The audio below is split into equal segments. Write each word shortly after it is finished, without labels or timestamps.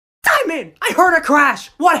Simon, I heard a crash.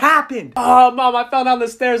 What happened? Mom, I fell down the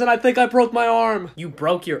stairs and I think I broke my arm. You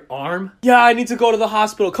broke your arm? Yeah, I need to go to the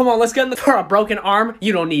hospital. Come on, let's get in the car. A broken arm?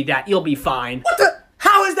 You don't need that. You'll be fine. What the?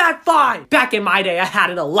 How is that fine? Back in my day, I had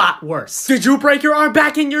it a lot worse. Did you break your arm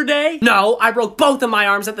back in your day? No, I broke both of my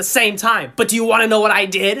arms at the same time. But do you want to know what I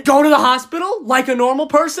did? Go to the hospital? Like a normal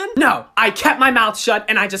person? No, I kept my mouth shut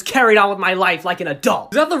and I just carried on with my life like an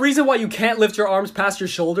adult. Is that the reason why you can't lift your arms past your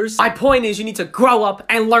shoulders? My point is you need to grow up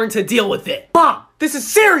and learn to deal with it. Mom, this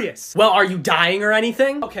is serious. Well, are you dying or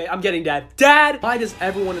anything? Okay, I'm getting Dad. Dad, why does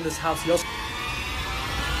everyone in this house yell?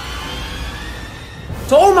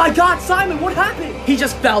 So, oh my God, Simon, what happened? He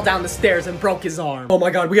just fell down the stairs and broke his arm. Oh my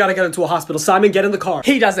God, we gotta get him to a hospital. Simon, get in the car.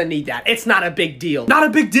 He doesn't need that. It's not a big deal. Not a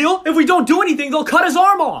big deal? If we don't do anything, they'll cut his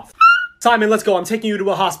arm off. Simon, let's go. I'm taking you to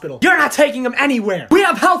a hospital. You're not taking him anywhere. We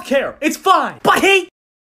have health care. It's fine. But he...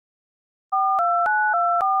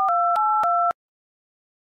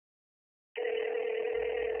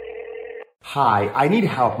 Hi, I need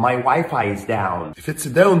help. My Wi-Fi is down. If it's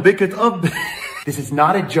down, pick it up. This is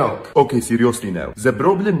not a joke. Okay, seriously now. The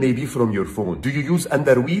problem may be from your phone. Do you use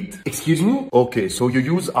Android? Excuse me? Okay, so you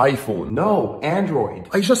use iPhone. No, Android.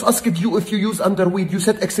 I just asked you if you use Android. You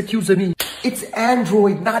said excuse me. It's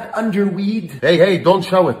Android, not underweed. Hey, don't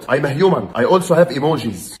shout. I'm a human. I also have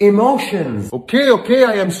emojis. Emotions. Okay,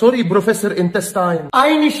 I am sorry, Professor Intestine.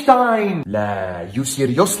 Einstein. La, you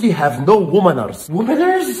seriously have no womaners.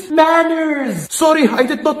 Womaners? Manners. Sorry, I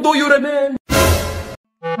did not know you're a man.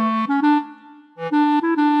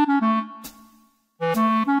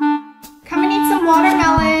 Come and eat some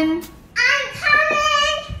watermelon. I'm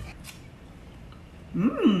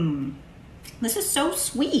coming. This is so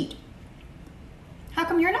sweet. How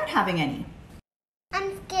come you're not having any?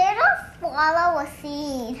 I'm scared I'll swallow a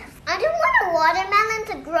seed. I don't want a watermelon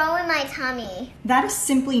to grow in my tummy. That is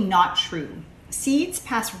simply not true. Seeds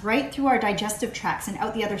pass right through our digestive tracts and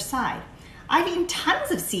out the other side. I've eaten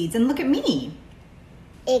tons of seeds and look at me.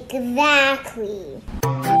 Exactly.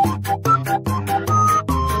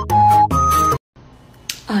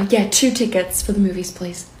 Yeah, 2 tickets for the movies,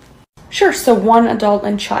 please. Sure, so 1 adult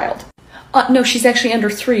and child. No, she's actually under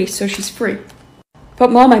 3, so she's free.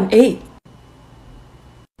 But Mom, I'm 8.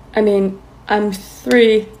 I mean, I'm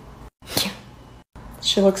 3. Yeah.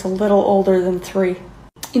 She looks a little older than 3.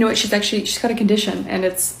 You know what, she's got a condition, and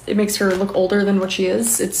it makes her look older than what she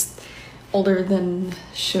is. It's older than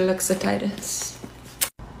Shilluxatitis.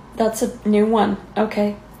 That's a new one,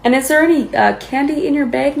 okay. And is there any candy in your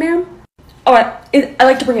bag, ma'am? Oh, I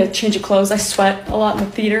like to bring a change of clothes. I sweat a lot in the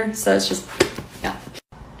theater, so it's just, yeah.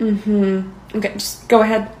 Okay, just go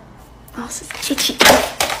ahead. Oh, this is itchy.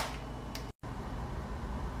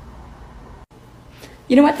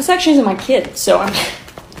 You know what? This actually isn't my kid, so I'm...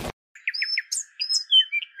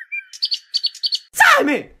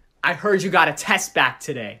 Simon! I heard you got a test back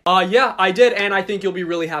today. Yeah, I did, and I think you'll be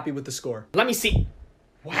really happy with the score. Let me see.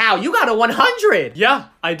 Wow, you got a 100! Yeah,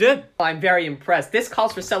 I did. I'm very impressed. This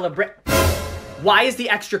calls for Why is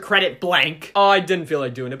the extra credit blank? I didn't feel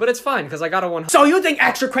like doing it, but it's fine, because I got a 100. So you think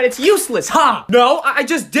extra credit's useless, huh? No, I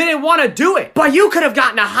just didn't want to do it. But you could have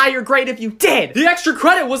gotten a higher grade if you did. The extra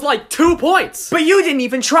credit was like 2 points. But you didn't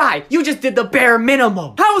even try. You just did the bare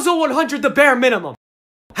minimum. How is a 100 the bare minimum?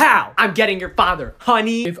 How? I'm getting your father.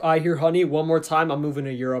 Honey. If I hear honey one more time, I'm moving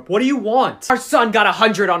to Europe. What do you want? Our son got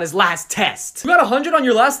 100 on his last test. You got 100 on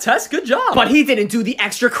your last test? Good job. But he didn't do the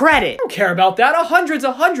extra credit. I don't care about that. 100's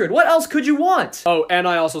 100. What else could you want? Oh, and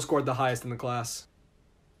I also scored the highest in the class.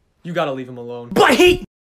 You gotta leave him alone. But he...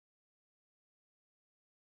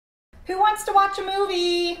 Who wants to watch a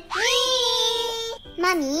movie? Me!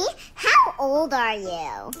 Mommy, how old are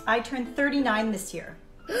you? I turned 39 this year.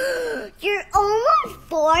 You're almost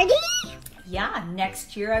 40? Yeah,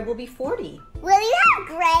 next year I will be 40. Will you have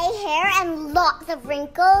gray hair and lots of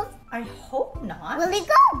wrinkles? I hope not. Will you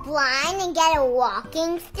go blind and get a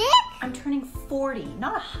walking stick? I'm turning 40,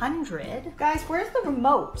 not 100. Guys, where's the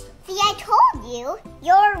remote? See, I told you.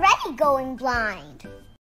 You're already going blind.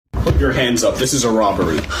 Put your hands up. This is a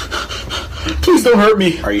robbery. Please don't hurt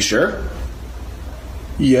me. Are you sure?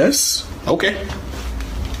 Yes. Okay.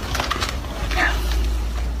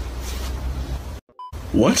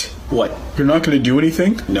 What? What? You're not gonna do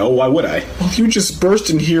anything? No, why would I? Well, you just burst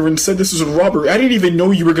in here and said this was a robbery. I didn't even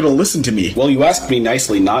know you were gonna listen to me. Well, you asked me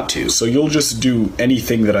nicely not to. So you'll just do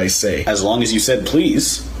anything that I say. As long as you said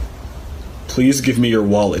please. Please give me your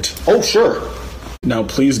wallet. Oh, sure. Now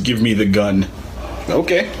please give me the gun.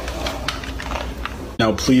 Okay.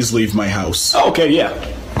 Now please leave my house. Okay, yeah.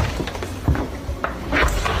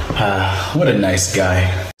 What a nice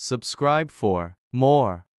guy. Subscribe for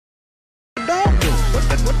more. What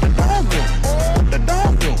the dog doing? What the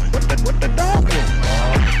dog doing? What the dog doing?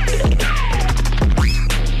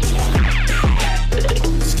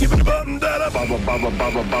 baba baba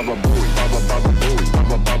baba baba boy.